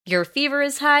Your fever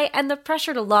is high, and the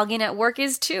pressure to log in at work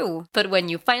is too. But when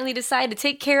you finally decide to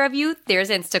take care of you, there's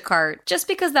Instacart. Just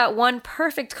because that one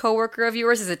perfect coworker of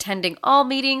yours is attending all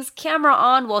meetings, camera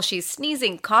on while she's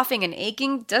sneezing, coughing, and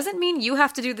aching, doesn't mean you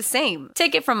have to do the same.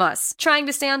 Take it from us. Trying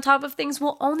to stay on top of things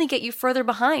will only get you further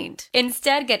behind.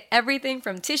 Instead, get everything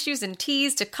from tissues and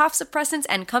teas to cough suppressants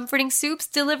and comforting soups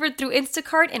delivered through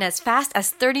Instacart in as fast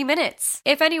as 30 minutes.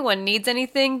 If anyone needs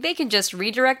anything, they can just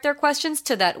redirect their questions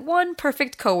to that one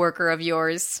perfect coworker of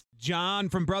yours. John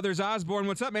from Brothers Osborne,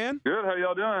 what's up, man? Good. How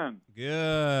y'all doing?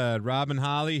 Good. Rob and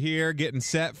Holly here, getting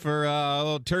set for a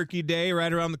little Turkey Day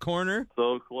right around the corner.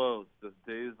 So close. Just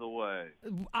days away.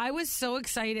 I was so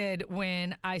excited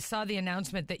when I saw the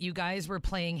announcement that you guys were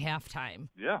playing halftime.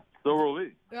 Yeah, so were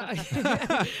we.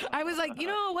 I was like,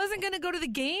 I wasn't going to go to the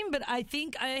game, but I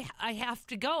think I have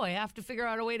to go. I have to figure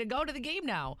out a way to go to the game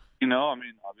now.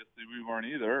 Obviously we weren't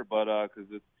either, but because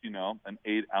it's, an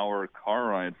 8-hour car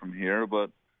ride from here,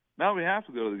 but now we have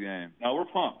to go to the game. Now we're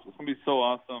pumped. It's going to be so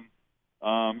awesome.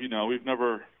 We've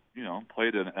never,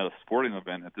 played at a sporting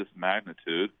event at this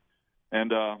magnitude.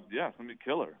 And, it's going to be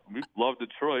killer. We love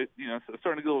Detroit. It's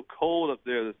starting to get a little cold up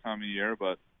there this time of year,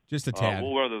 but just a tad.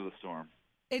 We'll weather the storm.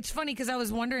 It's funny because I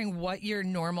was wondering what your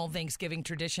normal Thanksgiving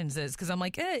traditions is, because I'm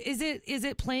like, is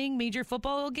it playing major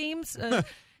football games?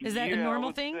 Is that a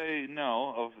normal thing?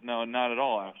 No, not at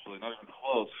all, actually. Not even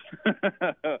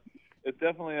close. It's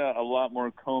definitely a lot more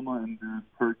coma-induced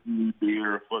turkey,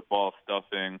 beer, football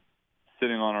stuffing,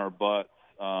 sitting on our butts.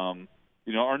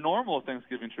 Our normal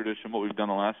Thanksgiving tradition, what we've done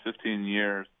the last 15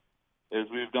 years, is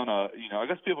we've done I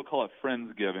guess people call it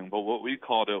Friendsgiving, but what we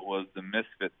called it was the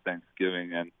Misfits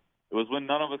Thanksgiving. And it was when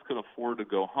none of us could afford to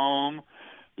go home.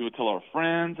 We would tell our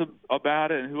friends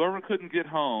about it, and whoever couldn't get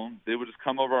home, they would just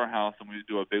come over our house, and we'd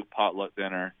do a big potluck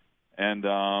dinner. And,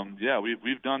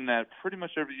 we've done that pretty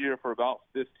much every year for about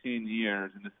 15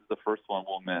 years, and this is the first one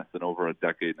we'll miss in over a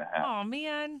decade and a half. Oh,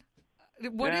 man. I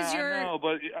know,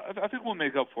 but I think we'll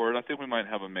make up for it. I think we might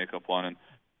have a makeup one. And,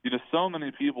 so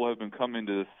many people have been coming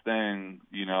to this thing,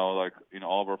 all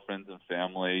of our friends and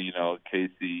family,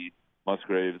 Casey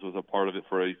Musgraves was a part of it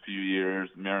for a few years.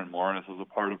 Maren Morris was a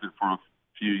part of it for a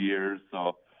few years.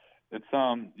 So it's,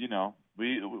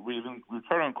 we've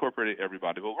tried to incorporate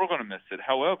everybody, but we're going to miss it.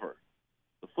 However,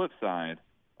 the flip side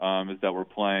is that we're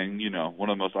playing, one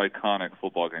of the most iconic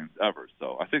football games ever.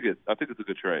 So I think it's a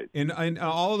good trade. And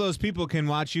all of those people can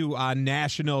watch you on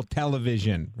national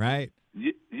television, right?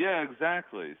 Yeah,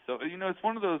 exactly. So, it's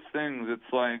one of those things. It's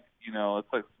like, it's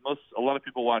like a lot of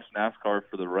people watch NASCAR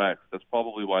for the wrecks. That's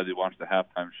probably why they watch the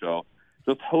halftime show,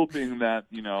 just hoping that,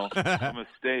 a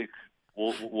mistake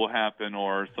will happen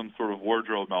or some sort of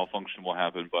wardrobe malfunction will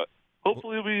happen. But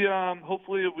hopefully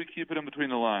we keep it in between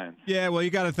the lines. Yeah, well, you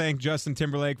got to thank Justin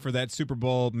Timberlake for that Super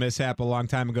Bowl mishap a long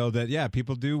time ago. That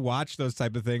people do watch those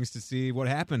type of things to see what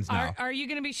happens now. Are you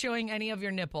going to be showing any of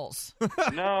your nipples?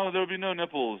 No, there'll be no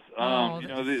nipples.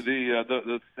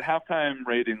 The halftime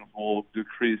ratings will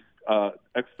decrease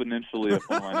exponentially if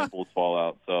one of my nipples fall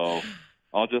out. So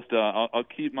I'll just I'll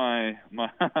keep my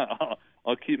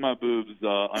I'll keep my boobs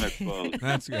unexposed.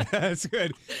 That's good. That's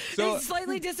good. So it's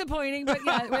slightly disappointing, but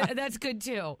yeah, that's good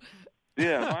too.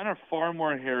 Yeah, mine are far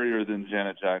more hairier than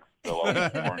Janet Jackson. So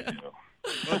I'll warn you.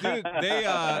 Well, dude,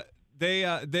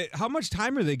 they how much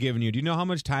time are they giving you? Do you know how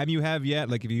much time you have yet?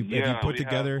 Like if you put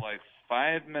together have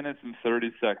 5 minutes and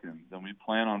 30 seconds, and we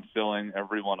plan on filling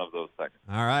every one of those seconds.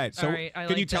 All right. So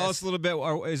can you tell this. us a little bit,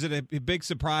 or is it a big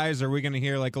surprise? Or are we going to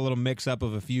hear like a little mix-up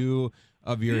of a few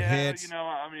of your hits?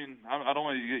 I don't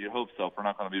want you to get your hopes up. We're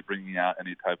not going to be bringing out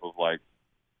any type of like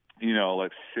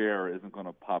Cher isn't going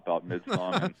to pop out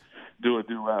mid-song and do a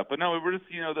duet. But no, we're just,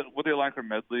 what they like are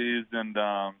medleys, and,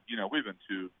 we've been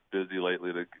too busy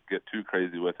lately to get too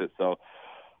crazy with it. So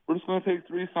we're just going to take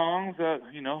 3 songs that,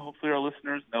 hopefully our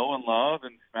listeners know and love,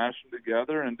 and smash them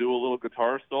together and do a little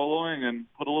guitar soloing and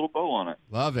put a little bow on it.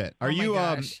 Love it. Are you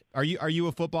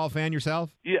a football fan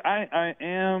yourself? Yeah, I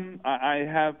am. I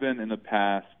have been in the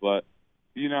past, but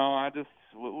I just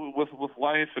with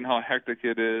life and how hectic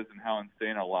it is and how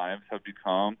insane our lives have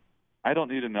become, I don't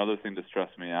need another thing to stress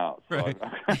me out. So right.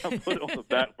 I kind of put it on the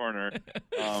back burner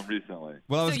recently.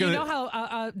 Well, you know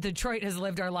how Detroit has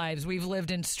lived our lives. We've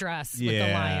lived in stress with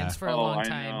the Lions for a long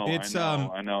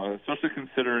time. I know. Especially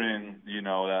considering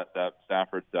that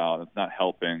Stafford's out. It's not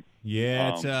helping.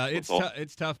 Yeah,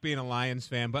 it's tough being a Lions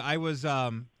fan. But I was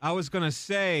going to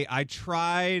say I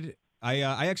tried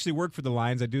I actually work for the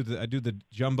Lions. I do the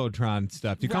Jumbotron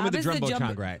stuff. You call me the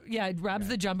Jumbotron guy. Yeah, Rob's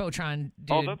the Jumbotron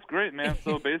dude. Oh, that's great, man.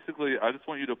 So basically, I just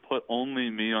want you to put only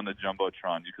me on the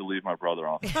Jumbotron. You can leave my brother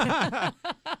off.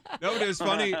 No, but it was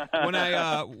funny when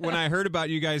I heard about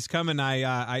you guys coming.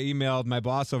 I emailed my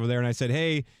boss over there and I said,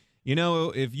 hey, you know,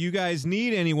 if you guys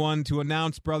need anyone to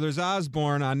announce Brothers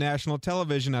Osborne on national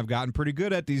television, I've gotten pretty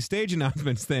good at these stage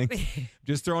announcements things.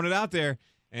 Just throwing it out there.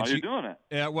 And you doing it?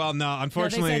 Yeah, well, no,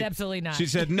 unfortunately. No, they said absolutely not. She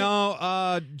said,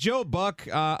 no, Joe Buck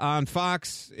on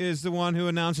Fox is the one who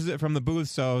announces it from the booth,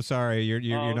 so sorry, you're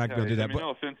not going to do that. I mean,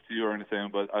 no offense to you or anything,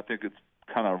 but I think it's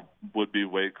kind of would be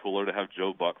way cooler to have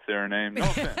Joe Buck say her name. No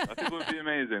offense. I think it would be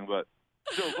amazing, but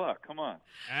Joe Buck, come on.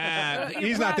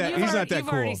 He's not that cool. You've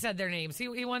already said their names.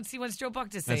 He wants Joe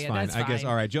Buck to say That's fine. That's fine. I guess.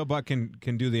 All right, Joe Buck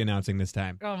can do the announcing this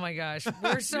time. Oh my gosh,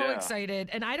 we're so excited,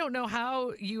 and I don't know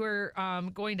how you are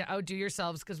going to outdo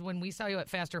yourselves, because when we saw you at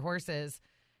Faster Horses,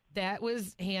 that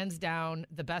was hands down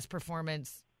the best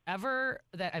performance ever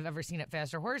that I've ever seen at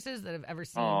Faster Horses that I've ever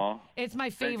seen. Aww. It's my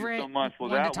favorite. Thank you so much. Well,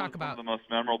 one that to talk was about. one of the most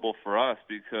memorable for us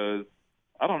because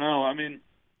I don't know. I mean,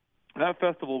 that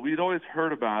festival, we'd always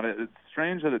heard about it. It's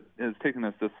strange that it has taken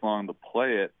us this long to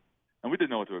play it, and we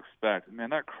didn't know what to expect. Man,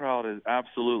 that crowd is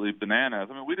absolutely bananas.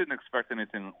 I mean, we didn't expect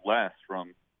anything less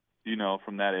from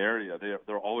that area.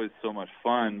 They're always so much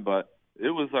fun, but it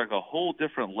was like a whole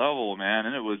different level, man,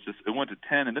 and it went to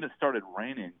 10, and then it started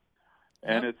raining.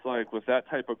 And it's like with that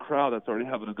type of crowd that's already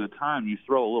having a good time, you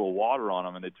throw a little water on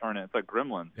them and they turn it. It's like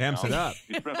Gremlins. Amps it up.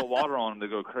 You sprinkle water on them, they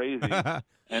go crazy.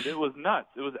 And it was nuts.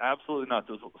 It was absolutely nuts.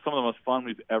 It was some of the most fun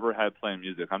we've ever had playing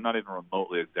music. I'm not even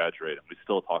remotely exaggerating. We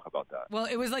still talk about that. Well,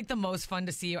 it was like the most fun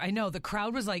to see you. I know the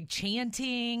crowd was like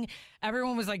chanting.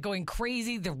 Everyone was like going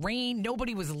crazy. The rain.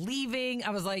 Nobody was leaving. I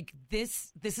was like,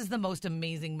 this is the most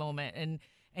amazing moment. And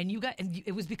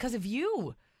it was because of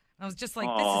you. I was just like,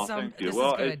 thank you. This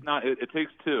well, is good. It's not. It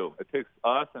takes two. It takes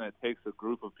us, and it takes a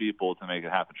group of people to make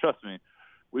it happen. Trust me,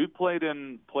 we've played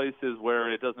in places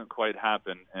where it doesn't quite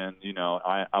happen, and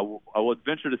I would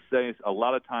venture to say a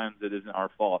lot of times it isn't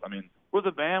our fault. I mean, we're the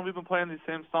band. We've been playing these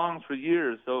same songs for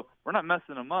years, so we're not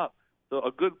messing them up. So a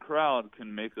good crowd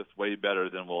can make us way better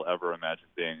than we'll ever imagine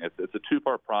being. It's a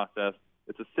two-part process.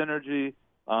 It's a synergy.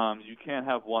 You can't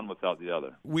have one without the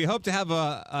other. We hope to have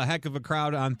a heck of a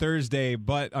crowd on Thursday,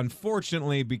 but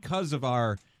unfortunately, because of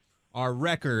our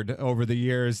record over the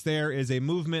years, there is a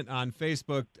movement on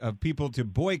Facebook of people to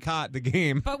boycott the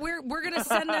game. But we're going to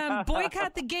send them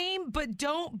boycott the game, but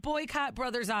don't boycott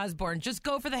Brothers Osborne. Just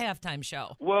go for the halftime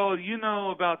show. Well,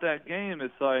 about that game,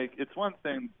 it's like it's one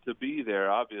thing to be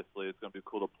there. Obviously, it's going to be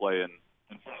cool to play in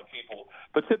front of people.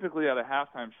 But typically at a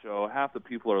halftime show, half the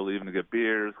people are leaving to get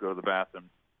beers, go to the bathroom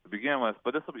to begin with.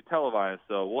 But this will be televised,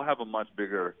 so we'll have a much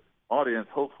bigger audience,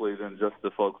 hopefully, than just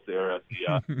the folks there at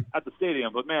the at the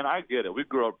stadium. But, man, I get it. We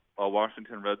grew up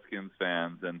Washington Redskins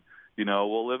fans, and,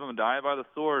 we'll live and die by the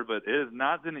sword, but it has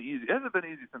not been easy. It hasn't been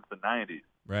easy since the 90s.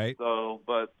 Right. So,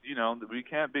 but, we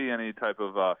can't be any type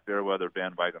of fair weather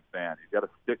bandwagon fan. You got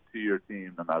to stick to your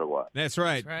team no matter what. That's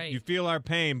right. You feel our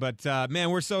pain, but man,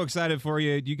 we're so excited for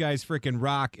you. You guys freaking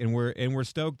rock, and we're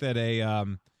stoked that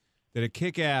a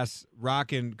kick-ass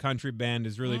rock and country band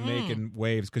is really making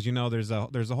waves, because there's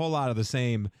a whole lot of the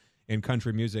same in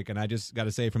country music, and I just got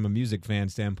to say, from a music fan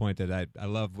standpoint, that I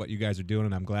love what you guys are doing,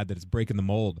 and I'm glad that it's breaking the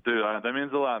mold. Dude, that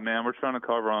means a lot, man. We're trying to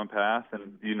carve our own path,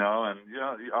 and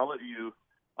I'll let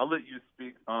you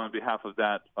speak on behalf of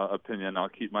that opinion. I'll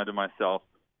keep mine to myself.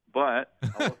 But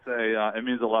I will say it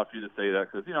means a lot for you to say that,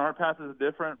 because our path is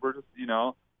different. We're just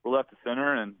we're left to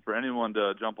center, and for anyone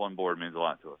to jump on board means a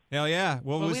lot to us. Hell yeah!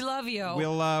 Well, we love you.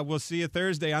 We'll see you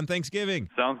Thursday on Thanksgiving.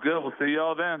 Sounds good. We'll see you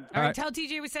all then. All right, tell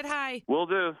TJ we said hi. Will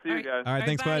do. See you guys. All right,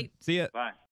 thanks, bye. bud. See ya. Bye.